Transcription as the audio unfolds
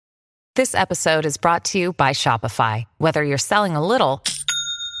This episode is brought to you by Shopify. Whether you're selling a little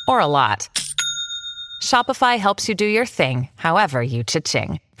or a lot, Shopify helps you do your thing, however you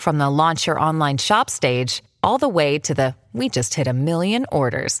cha-ching. From the launch your online shop stage, all the way to the we just hit 1 million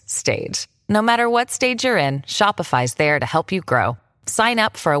orders stage. No matter what stage you're in, Shopify's there to help you grow. Sign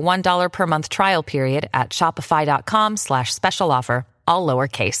up for a $1 per month trial period at shopify.com/special offer, all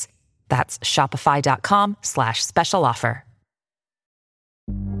lowercase. That's shopify.com/special offer.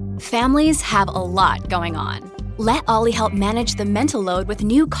 Families have a lot going on. Let Ollie help manage the mental load with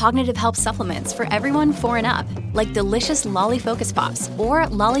new cognitive help supplements for everyone 4 and up, like delicious Lolly Focus Pops or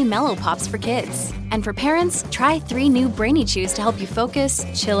Lolly Mellow Pops for kids. And for parents, try 3 new Brainy Chews to help you focus,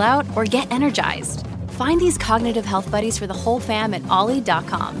 chill out, or get energized. Find these cognitive health buddies for the whole fam at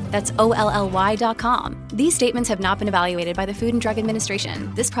ollie.com. That's OLLY.com. These statements have not been evaluated by the Food and Drug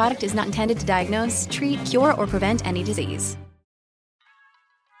Administration. This product is not intended to diagnose, treat, cure, or prevent any disease.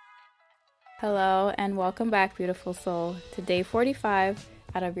 Hello and welcome back, beautiful soul, to day 45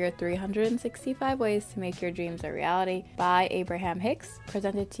 out of your 365 ways to make your dreams a reality by Abraham Hicks,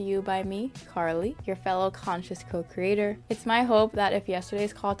 presented to you by me, Carly, your fellow conscious co-creator. It's my hope that if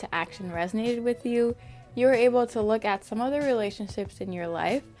yesterday's call to action resonated with you, you were able to look at some of the relationships in your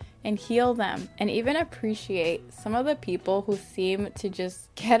life and heal them, and even appreciate some of the people who seem to just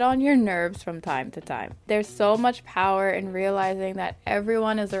get on your nerves from time to time. There's so much power in realizing that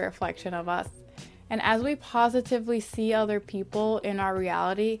everyone is a reflection of us. And as we positively see other people in our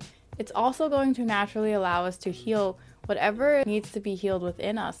reality, it's also going to naturally allow us to heal whatever needs to be healed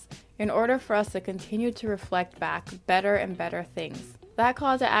within us in order for us to continue to reflect back better and better things. That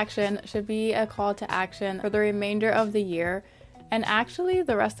call to action should be a call to action for the remainder of the year and actually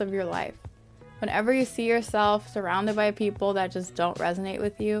the rest of your life. Whenever you see yourself surrounded by people that just don't resonate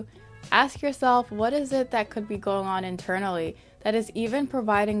with you, ask yourself, what is it that could be going on internally that is even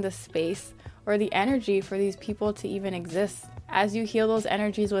providing the space or the energy for these people to even exist? As you heal those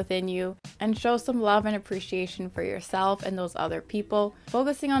energies within you and show some love and appreciation for yourself and those other people,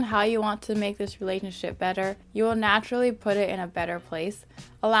 focusing on how you want to make this relationship better, you will naturally put it in a better place,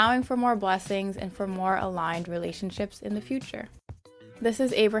 allowing for more blessings and for more aligned relationships in the future. This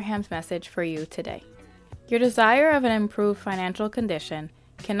is Abraham's message for you today. Your desire of an improved financial condition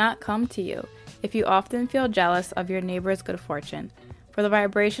cannot come to you if you often feel jealous of your neighbor's good fortune, for the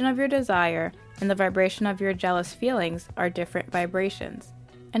vibration of your desire and the vibration of your jealous feelings are different vibrations.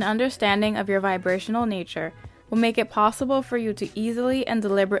 An understanding of your vibrational nature will make it possible for you to easily and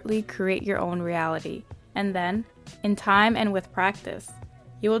deliberately create your own reality. And then, in time and with practice,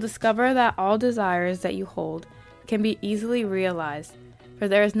 you will discover that all desires that you hold can be easily realized, for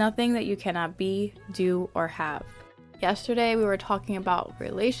there is nothing that you cannot be, do, or have. Yesterday we were talking about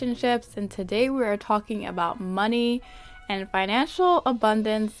relationships, and today we are talking about money and financial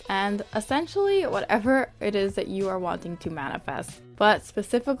abundance and essentially whatever it is that you are wanting to manifest. But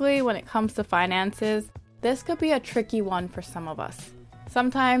specifically when it comes to finances, this could be a tricky one for some of us.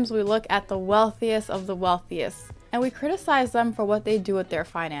 Sometimes we look at the wealthiest of the wealthiest and we criticize them for what they do with their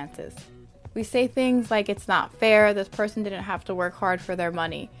finances. We say things like, it's not fair, this person didn't have to work hard for their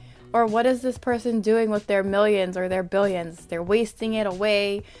money. Or what is this person doing with their millions or their billions? They're wasting it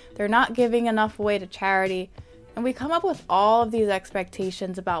away. They're not giving enough away to charity. And we come up with all of these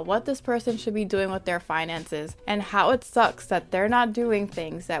expectations about what this person should be doing with their finances and how it sucks that they're not doing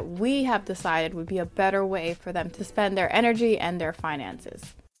things that we have decided would be a better way for them to spend their energy and their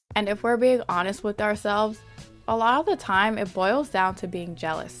finances. And if we're being honest with ourselves, a lot of the time it boils down to being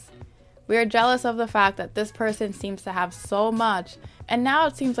jealous. We are jealous of the fact that this person seems to have so much, and now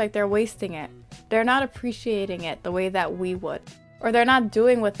it seems like they're wasting it. They're not appreciating it the way that we would. Or they're not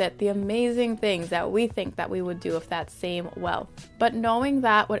doing with it the amazing things that we think that we would do with that same wealth. But knowing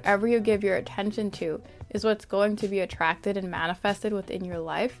that whatever you give your attention to is what's going to be attracted and manifested within your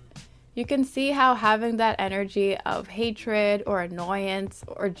life, you can see how having that energy of hatred or annoyance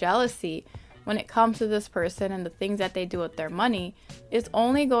or jealousy when it comes to this person and the things that they do with their money is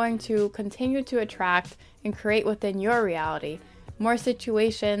only going to continue to attract and create within your reality more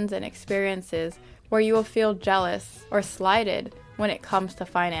situations and experiences where you will feel jealous or slighted when it comes to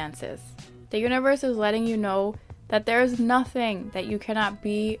finances. The universe is letting you know that there is nothing that you cannot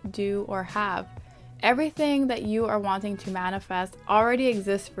be, do, or have. Everything that you are wanting to manifest already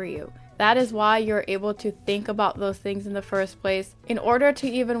exists for you. That is why you're able to think about those things in the first place in order to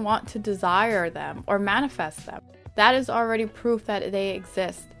even want to desire them or manifest them. That is already proof that they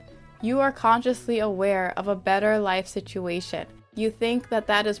exist. You are consciously aware of a better life situation. You think that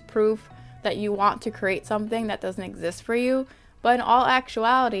that is proof that you want to create something that doesn't exist for you, but in all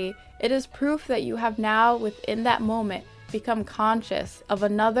actuality, it is proof that you have now, within that moment, become conscious of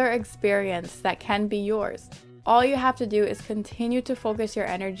another experience that can be yours. All you have to do is continue to focus your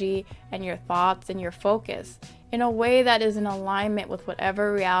energy and your thoughts and your focus in a way that is in alignment with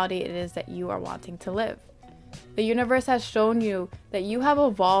whatever reality it is that you are wanting to live. The universe has shown you that you have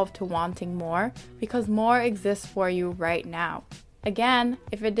evolved to wanting more because more exists for you right now. Again,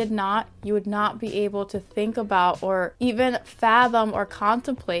 if it did not, you would not be able to think about or even fathom or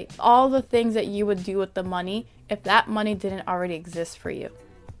contemplate all the things that you would do with the money if that money didn't already exist for you.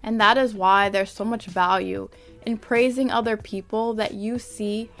 And that is why there's so much value in praising other people that you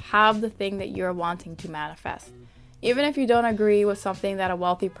see have the thing that you're wanting to manifest. Even if you don't agree with something that a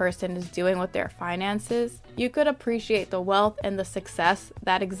wealthy person is doing with their finances, you could appreciate the wealth and the success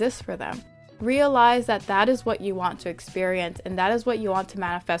that exists for them. Realize that that is what you want to experience and that is what you want to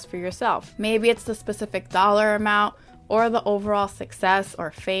manifest for yourself. Maybe it's the specific dollar amount or the overall success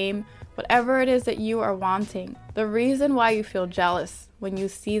or fame, whatever it is that you are wanting. The reason why you feel jealous when you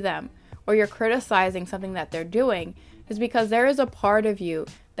see them or you're criticizing something that they're doing is because there is a part of you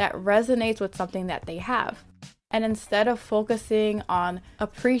that resonates with something that they have. And instead of focusing on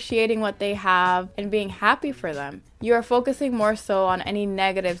appreciating what they have and being happy for them, you are focusing more so on any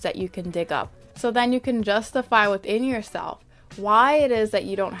negatives that you can dig up. So then you can justify within yourself why it is that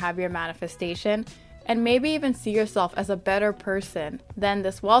you don't have your manifestation and maybe even see yourself as a better person than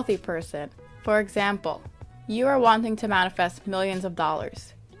this wealthy person. For example, you are wanting to manifest millions of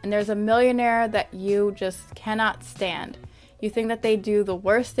dollars and there's a millionaire that you just cannot stand. You think that they do the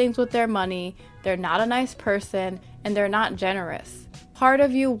worst things with their money, they're not a nice person, and they're not generous. Part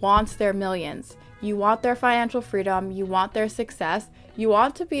of you wants their millions. You want their financial freedom, you want their success, you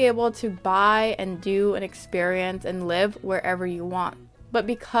want to be able to buy and do and experience and live wherever you want. But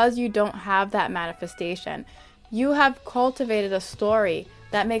because you don't have that manifestation, you have cultivated a story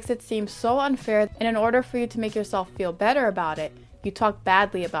that makes it seem so unfair, and in order for you to make yourself feel better about it, you talk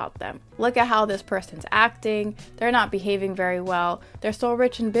badly about them. Look at how this person's acting. They're not behaving very well. They're so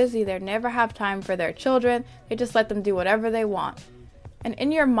rich and busy. They never have time for their children. They just let them do whatever they want. And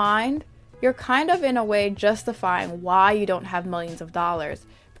in your mind, you're kind of in a way justifying why you don't have millions of dollars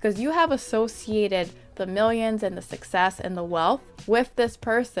because you have associated the millions and the success and the wealth with this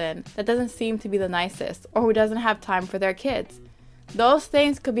person that doesn't seem to be the nicest or who doesn't have time for their kids. Those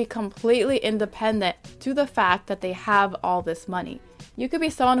things could be completely independent to the fact that they have all this money. You could be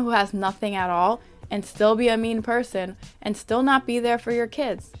someone who has nothing at all and still be a mean person and still not be there for your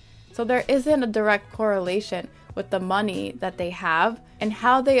kids. So there isn't a direct correlation with the money that they have and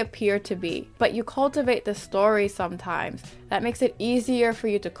how they appear to be. But you cultivate this story sometimes that makes it easier for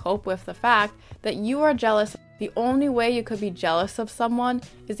you to cope with the fact that you are jealous. The only way you could be jealous of someone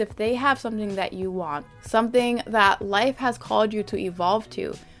is if they have something that you want, something that life has called you to evolve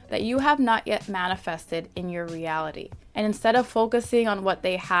to, that you have not yet manifested in your reality. And instead of focusing on what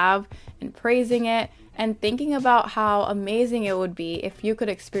they have and praising it and thinking about how amazing it would be if you could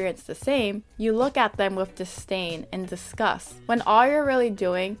experience the same, you look at them with disdain and disgust, when all you're really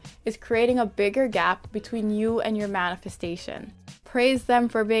doing is creating a bigger gap between you and your manifestation. Praise them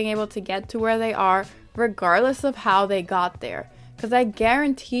for being able to get to where they are, regardless of how they got there. Because I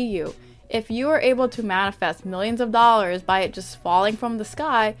guarantee you, if you were able to manifest millions of dollars by it just falling from the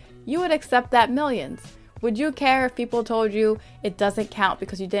sky, you would accept that millions. Would you care if people told you it doesn't count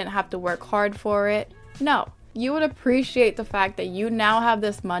because you didn't have to work hard for it? No. You would appreciate the fact that you now have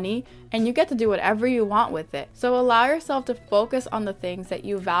this money and you get to do whatever you want with it. So allow yourself to focus on the things that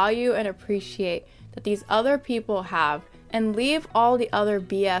you value and appreciate that these other people have and leave all the other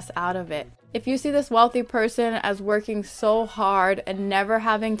BS out of it. If you see this wealthy person as working so hard and never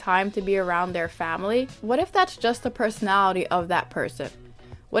having time to be around their family, what if that's just the personality of that person?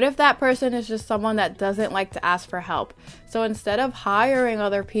 What if that person is just someone that doesn't like to ask for help? So instead of hiring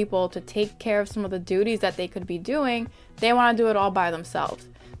other people to take care of some of the duties that they could be doing, they want to do it all by themselves.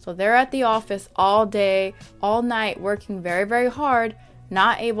 So they're at the office all day, all night, working very, very hard,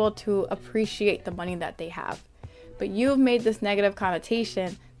 not able to appreciate the money that they have. But you've made this negative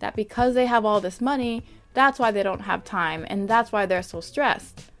connotation that because they have all this money, that's why they don't have time and that's why they're so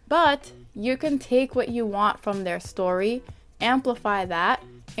stressed. But you can take what you want from their story, amplify that,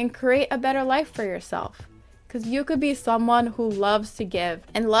 and create a better life for yourself. Because you could be someone who loves to give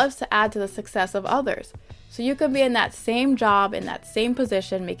and loves to add to the success of others. So you could be in that same job, in that same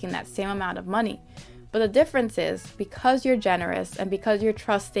position, making that same amount of money. But the difference is, because you're generous and because you're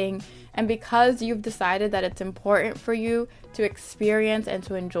trusting and because you've decided that it's important for you to experience and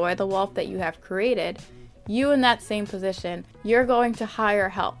to enjoy the wealth that you have created, you in that same position, you're going to hire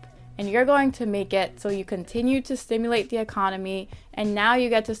help and you're going to make it so you continue to stimulate the economy, and now you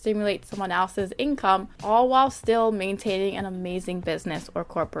get to stimulate someone else's income, all while still maintaining an amazing business or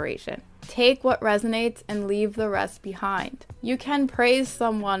corporation. Take what resonates and leave the rest behind. You can praise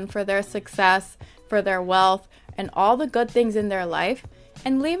someone for their success, for their wealth, and all the good things in their life,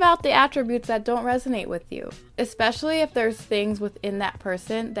 and leave out the attributes that don't resonate with you, especially if there's things within that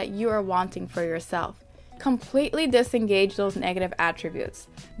person that you are wanting for yourself. Completely disengage those negative attributes.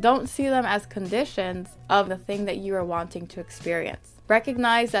 Don't see them as conditions of the thing that you are wanting to experience.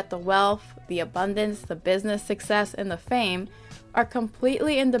 Recognize that the wealth, the abundance, the business success, and the fame are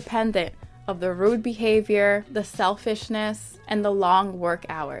completely independent of the rude behavior, the selfishness, and the long work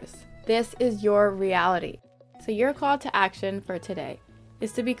hours. This is your reality. So your call to action for today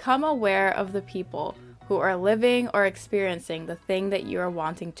is to become aware of the people who are living or experiencing the thing that you are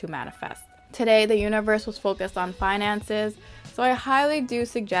wanting to manifest. Today, the universe was focused on finances, so I highly do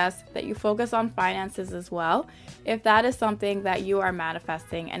suggest that you focus on finances as well if that is something that you are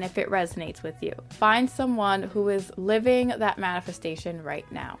manifesting and if it resonates with you. Find someone who is living that manifestation right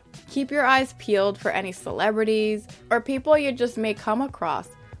now. Keep your eyes peeled for any celebrities or people you just may come across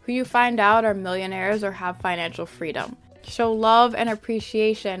who you find out are millionaires or have financial freedom. Show love and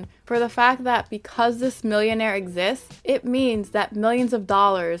appreciation for the fact that because this millionaire exists, it means that millions of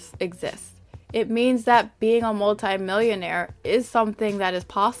dollars exist. It means that being a multi-millionaire is something that is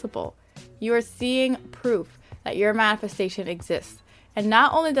possible. You are seeing proof that your manifestation exists. And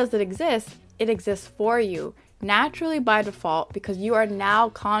not only does it exist for you naturally by default because you are now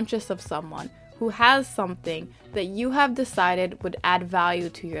conscious of someone who has something that you have decided would add value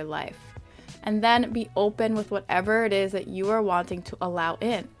to your life. And then be open with whatever it is that you are wanting to allow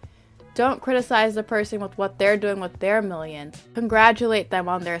in. Don't criticize the person with what they're doing with their millions. Congratulate them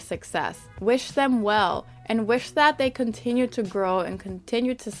on their success. Wish them well and wish that they continue to grow and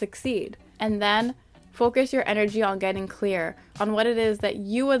continue to succeed. And then focus your energy on getting clear on what it is that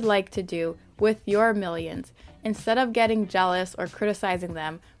you would like to do with your millions instead of getting jealous or criticizing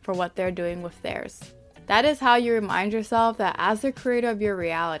them for what they're doing with theirs. That is how you remind yourself that as the creator of your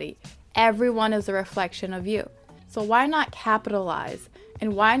reality, everyone is a reflection of you. So why not capitalize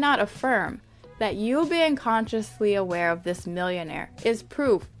and why not affirm that you being consciously aware of this millionaire is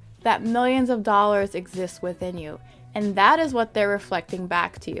proof that millions of dollars exist within you, and that is what they're reflecting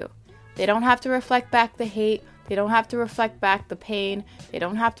back to you. They don't have to reflect back the hate, they don't have to reflect back the pain, they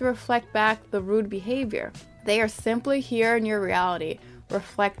don't have to reflect back the rude behavior. They are simply here in your reality,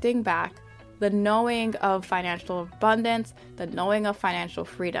 reflecting back the knowing of financial abundance, the knowing of financial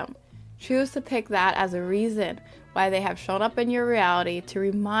freedom. Choose to pick that as a reason why they have shown up in your reality to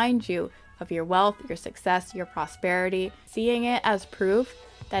remind you of your wealth, your success, your prosperity, seeing it as proof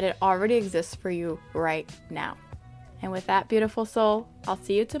that it already exists for you right now. And with that, beautiful soul, I'll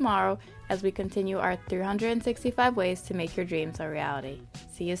see you tomorrow as we continue our 365 ways to make your dreams a reality.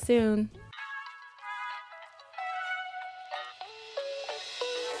 See you soon.